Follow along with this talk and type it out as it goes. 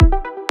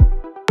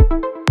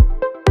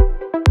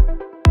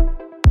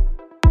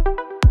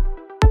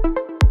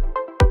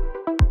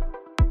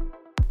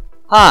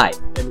Hi,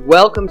 and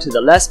welcome to the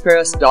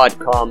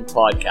lesperis.com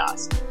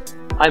podcast.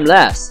 I'm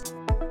Les.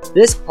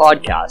 This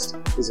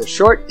podcast is a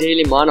short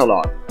daily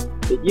monologue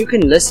that you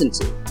can listen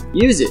to.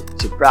 Use it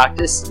to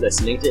practice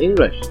listening to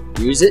English.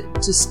 Use it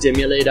to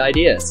stimulate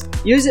ideas.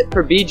 Use it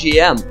for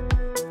BGM.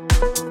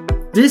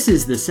 This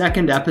is the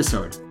second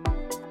episode.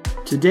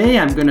 Today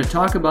I'm going to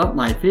talk about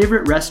my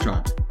favorite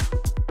restaurant.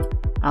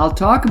 I'll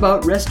talk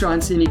about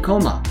restaurants in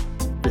Ikoma,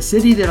 the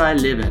city that I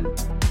live in.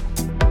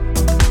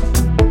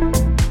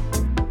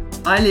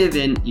 I live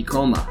in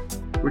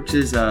Ikoma, which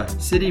is a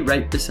city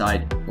right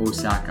beside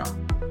Osaka.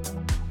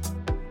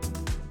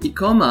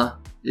 Ikoma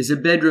is a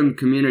bedroom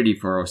community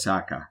for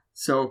Osaka,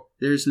 so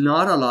there's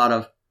not a lot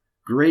of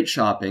great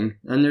shopping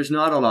and there's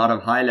not a lot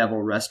of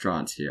high-level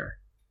restaurants here.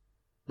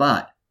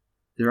 But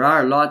there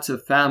are lots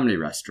of family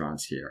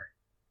restaurants here.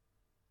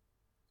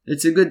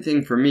 It's a good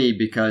thing for me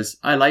because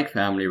I like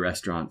family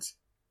restaurants.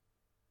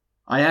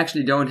 I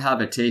actually don't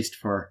have a taste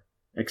for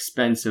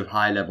expensive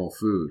high-level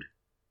food.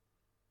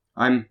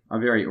 I'm a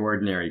very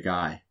ordinary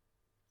guy.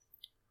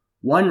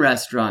 One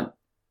restaurant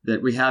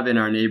that we have in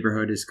our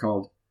neighborhood is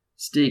called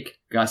Steak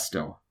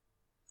Gusto.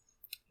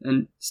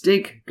 And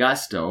Steak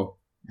Gusto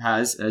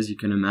has, as you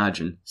can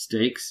imagine,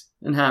 steaks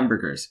and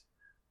hamburgers.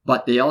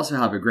 But they also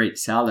have a great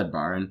salad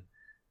bar, and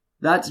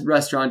that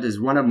restaurant is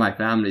one of my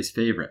family's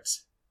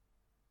favorites.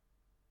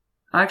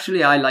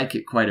 Actually, I like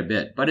it quite a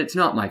bit, but it's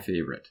not my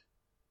favorite.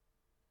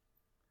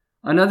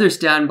 Another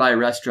standby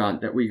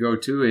restaurant that we go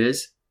to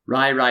is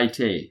Rai Rai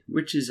Tei,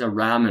 which is a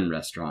ramen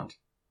restaurant.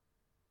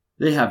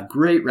 They have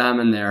great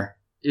ramen there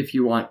if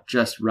you want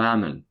just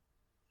ramen.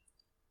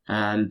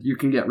 And you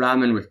can get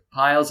ramen with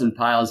piles and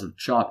piles of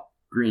chopped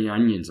green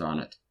onions on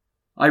it.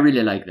 I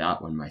really like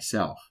that one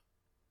myself.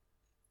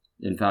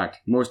 In fact,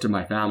 most of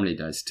my family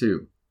does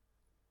too.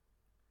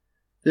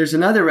 There's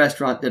another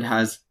restaurant that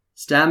has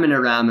stamina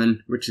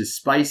ramen, which is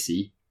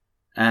spicy,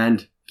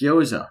 and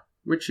gyoza,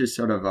 which is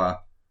sort of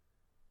a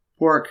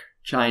pork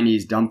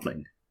Chinese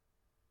dumpling.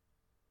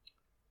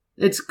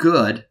 It's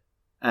good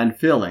and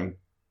filling,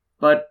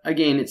 but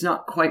again, it's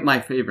not quite my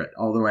favorite,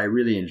 although I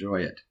really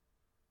enjoy it.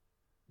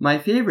 My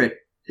favorite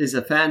is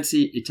a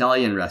fancy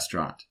Italian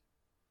restaurant.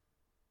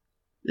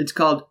 It's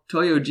called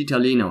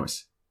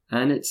Toyojitalinos,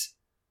 and it's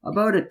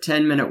about a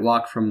 10-minute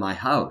walk from my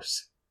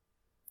house.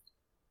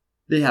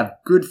 They have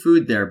good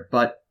food there,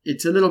 but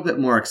it's a little bit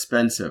more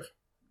expensive.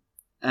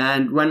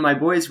 And when my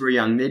boys were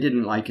young, they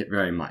didn't like it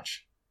very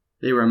much.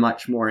 They were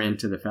much more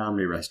into the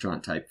family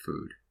restaurant type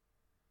food.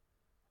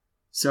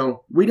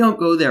 So we don't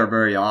go there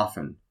very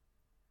often.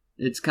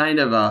 It's kind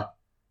of a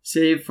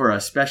save for a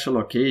special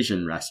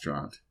occasion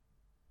restaurant.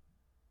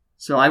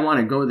 So I want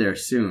to go there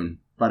soon,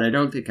 but I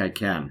don't think I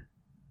can.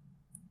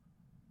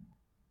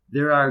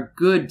 There are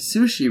good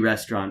sushi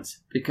restaurants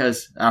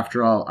because,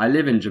 after all, I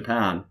live in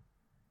Japan.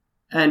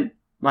 And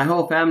my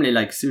whole family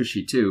likes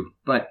sushi too,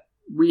 but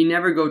we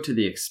never go to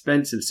the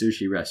expensive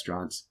sushi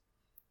restaurants.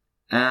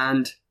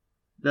 And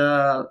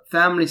the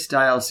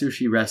family-style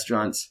sushi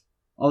restaurants,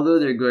 although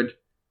they're good,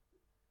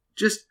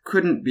 just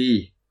couldn't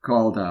be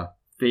called a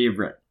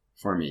favorite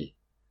for me.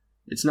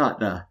 It's not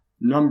the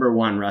number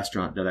one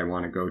restaurant that I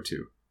want to go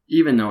to,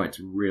 even though it's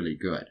really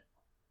good.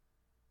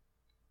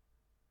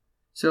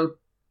 So,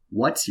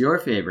 what's your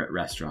favorite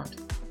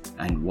restaurant,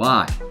 and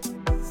why?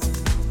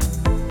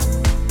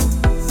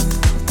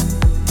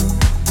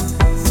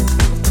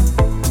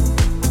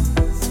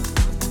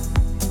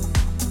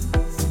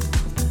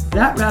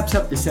 That wraps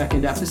up the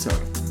second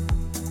episode.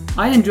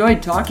 I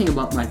enjoyed talking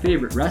about my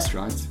favorite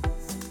restaurants.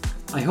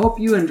 I hope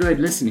you enjoyed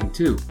listening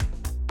too.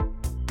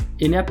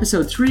 In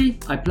episode 3,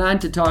 I plan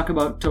to talk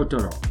about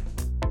Totoro.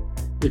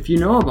 If you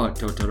know about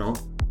Totoro,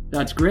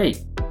 that's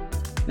great.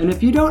 And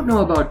if you don't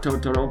know about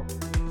Totoro,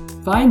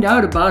 find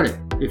out about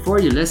it before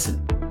you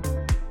listen.